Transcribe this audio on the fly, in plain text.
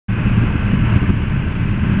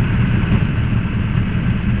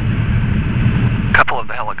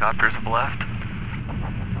left.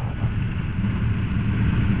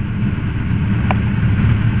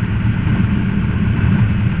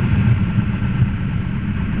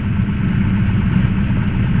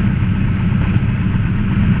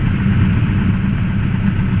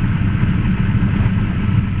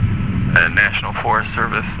 National Forest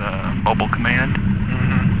Service Mobile Command.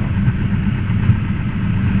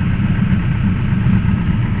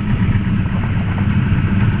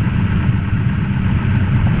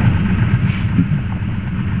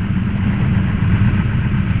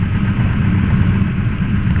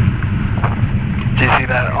 Do you see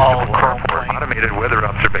that all chrome for plane? automated weather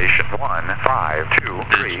observation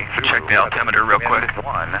 15230. Check the altimeter real quick.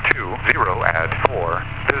 120 at 4.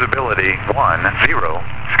 Visibility 10.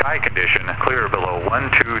 Sky condition clear below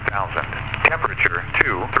 12,000. Temperature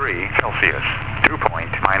 23 Celsius. Dew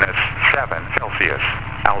point -7 Celsius.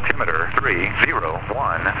 Altimeter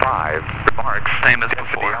 3015. Remarks Same as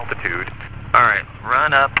density before. altitude. Alright,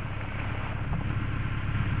 run up.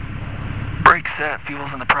 Brake set,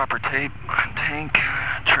 fuel's in the proper tank.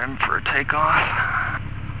 Trim for takeoff.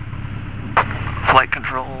 Flight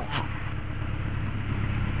controls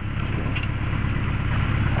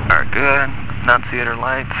are good. Annunciator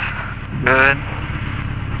lights, good.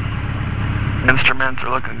 Instruments are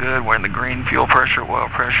looking good. We're in the green. Fuel pressure, oil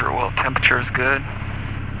temperature is good.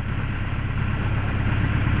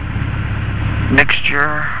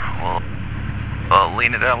 Mixture, we'll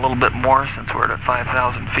lean it out a little bit more since we're at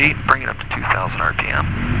 5,000 feet. Bring it up to 2,000 RPM.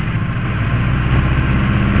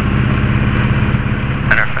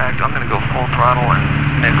 Matter of fact, I'm going to go full throttle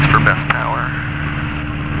and mix for best power.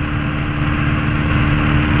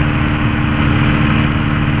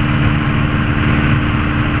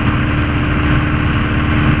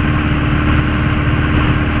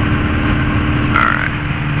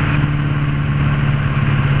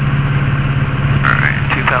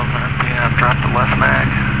 Drop the left mag.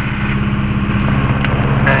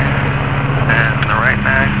 Okay. And the right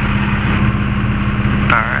mag.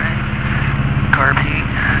 Alright. Carb heat.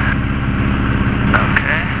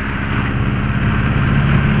 Okay.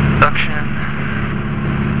 Suction.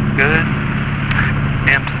 Good.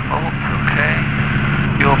 Amps and volts. Okay.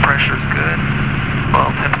 Fuel pressure's good.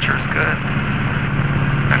 Oil temperature's good.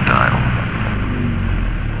 Back to idle.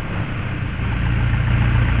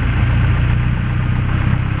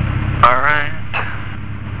 Alright.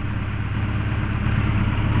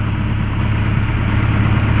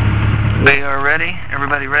 We are ready.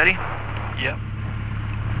 Everybody ready? Yep.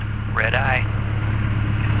 Red eye.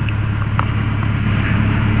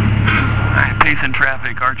 Alright, Payson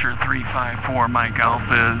traffic, Archer 354, Mike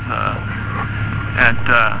Alpha is at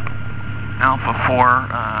Alpha 4,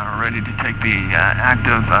 ready to take the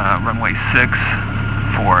active runway 6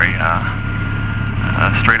 for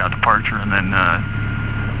a straight out departure, and then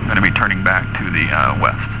going to be turning back to the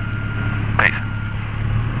west. Payson.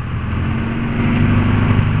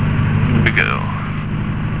 Here we go.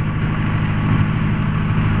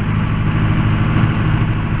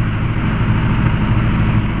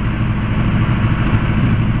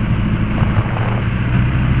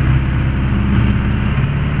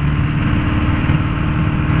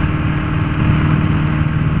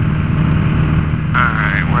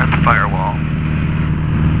 Alright, we're at the firewall.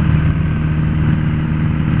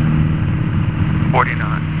 40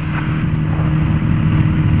 knots.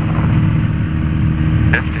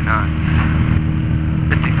 50 knots.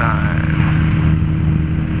 55.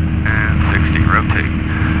 And 60. Rotate.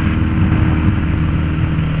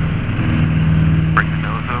 Bring the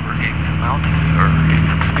nose over, gain some altitude, or gain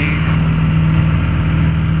some speed.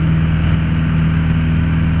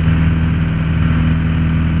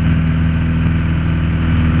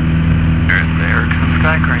 There's the Ericsson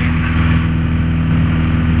Sky Crane.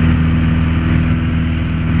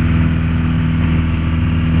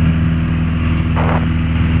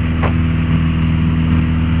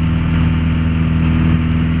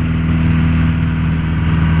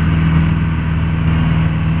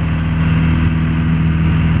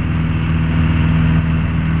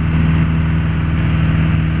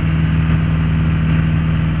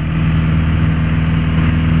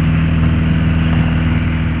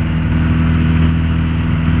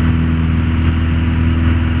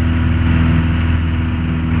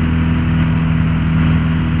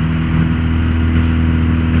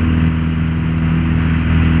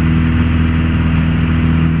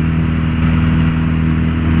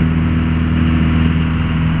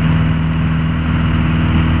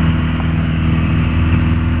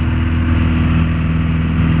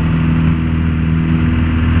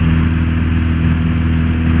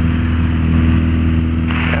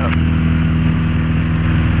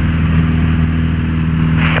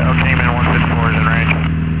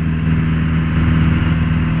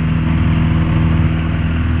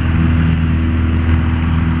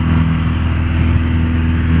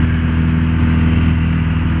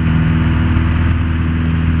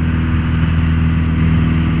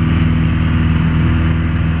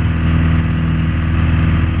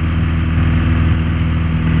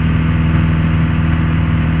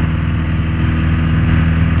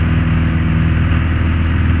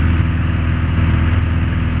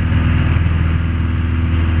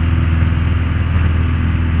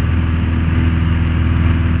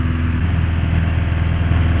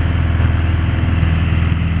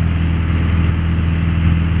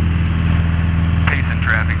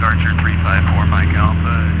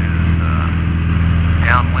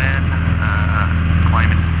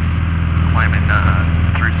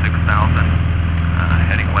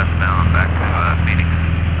 westbound back to Phoenix.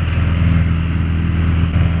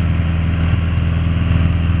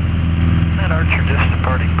 That Archer just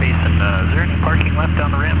departing Payson. Is there any parking left down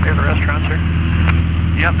the ramp near the restaurant, sir?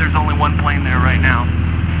 Yep, there's only one plane there right now.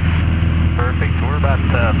 Perfect. We're about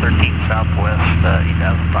 13 southwest,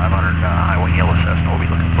 8,500 high wing yellow Cessna. We'll be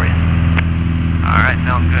looking for you. All right,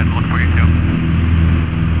 sounds good. Look for you too.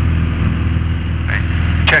 Okay.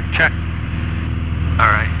 Check. All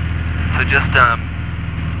right. So just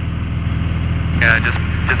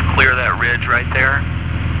just clear that ridge right there,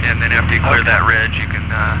 and then after you clear that ridge, you can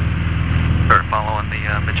start following the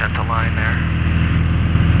magenta line there.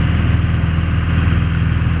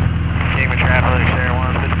 Kingman traffic there,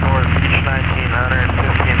 154, beach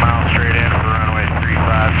 1900, 15 miles straight in for runway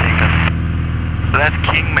 35, Kingman. So that's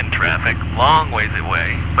Kingman traffic, long ways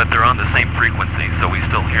away, but they're on the same frequency, so we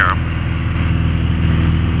still hear them.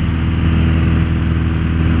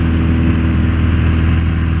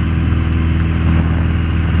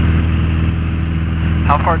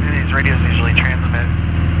 How far do these radios usually transmit?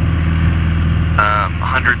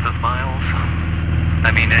 Hundreds of miles.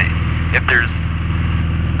 I mean, if there's...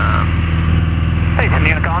 Payson,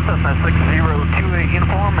 Unicon, Cessna 6028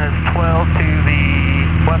 uniform is 12 to the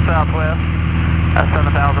west-southwest,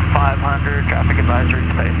 7,500, traffic advisory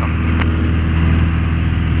to Payson.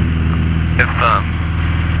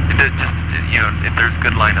 If there's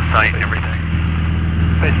good line of sight and everything.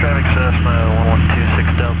 Base traffic Cessna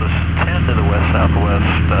 1126 Delta 10 to the west-southwest,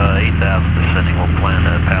 8,000 descending. We'll plan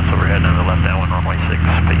to pass overhead on the left downwind runway 6,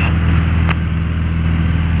 Payson.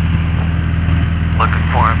 Looking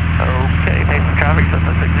for him. Okay, Payson traffic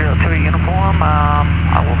Cessna 602 uniform.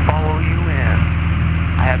 I will follow you in.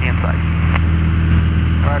 I have you in sight.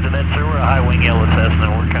 Roger that, sir. We're a high wing yellow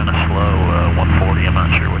Cessna. We're kind of slow, 140. I'm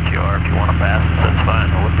not sure what you are. If you want to pass us, that's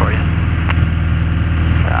fine. We'll look for you.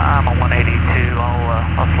 I'm a 182.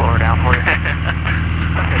 I'll slow her down for you.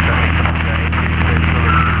 Okay, traffic Cessna 826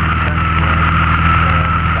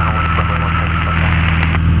 downwind runway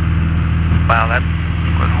 17. Wow, that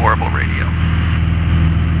was horrible radio.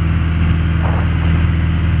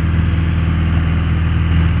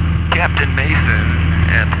 Captain Mason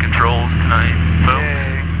at the controls tonight.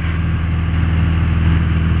 Yay.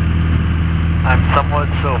 I'm somewhat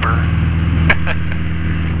sober.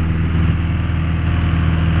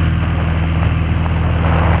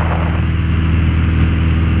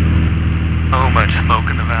 Oh, much smoke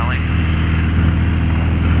in the valley.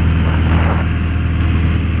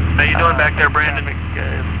 How you doing back there, Brandon?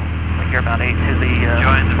 Good. You're about 8 to the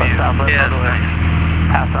enjoying the view. southwest. Yeah, it's nice.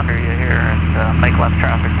 Pass under you here and make left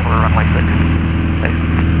traffic for runway 6.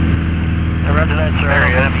 Roger that, sir. I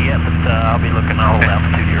don't have you yet, but I'll be looking at all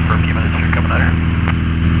altitude here for a few minutes. You're coming under.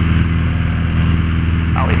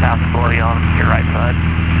 I'll be passing below you on your right side.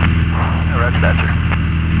 Roger that, sir.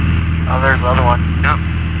 Oh, there's the other one. Yep.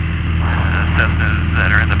 Cessnas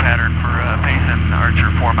that are in the pattern for Payson,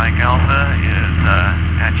 Archer 4 Mike Alpha is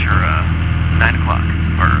at your 9 o'clock,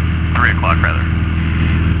 or 3 o'clock rather.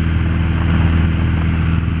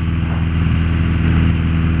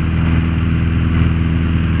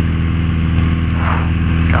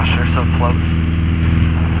 Gosh, they're so close.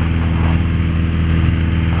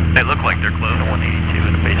 They look like they're close. 182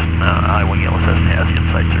 in the Payson high wing yellow Cessna has you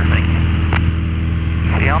in sight, sir. Thank you.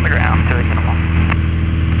 See you on the ground to a uniform.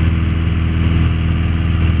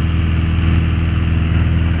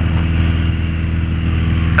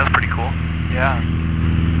 That's pretty cool. Yeah.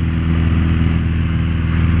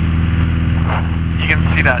 You can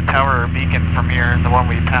see that tower beacon from here, the one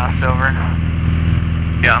we passed over.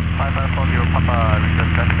 Yeah.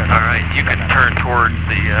 All right, you can turn towards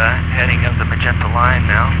the heading of the magenta line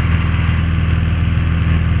now.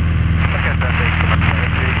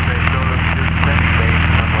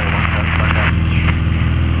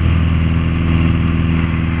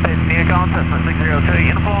 Cessna 602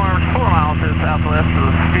 uniform, 4 miles to the southwest of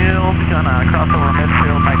the field. Gonna cross over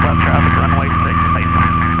midfield, make left traffic, runway 6,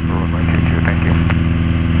 Payson. Runway 22, thank you.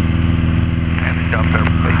 And stop there.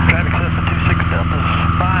 Traffic Cessna 26 Delta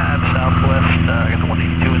 5 southwest. Got the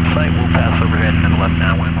 182 in sight. We'll pass overhead and then left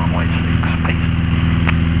downwind, runway 6, Payson.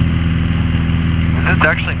 Is this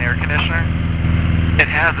actually an air conditioner? It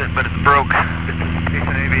has it, but it's broke.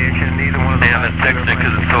 Payson Aviation, neither one of They haven't fixed it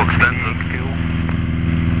because it's so expensive.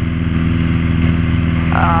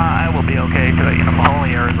 I will be okay to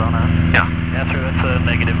only Arizona. Yeah. Yeah, sir, that's a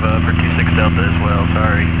negative for 26 Delta as well,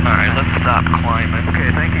 sorry. All right, let's stop climbing.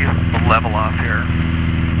 Okay, thank you. We'll level off here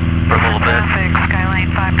for a little bit. Traffic,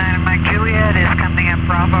 Skyline 59 and Mike Juliet is coming at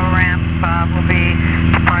Bravo ramp. Will be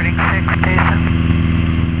departing 6 Payson.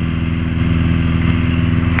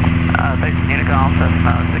 Payson Unicom,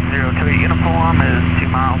 Cessna 6028 uniform is 2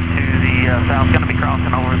 miles to the south, going to be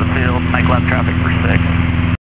crossing over the field, make left traffic for 6.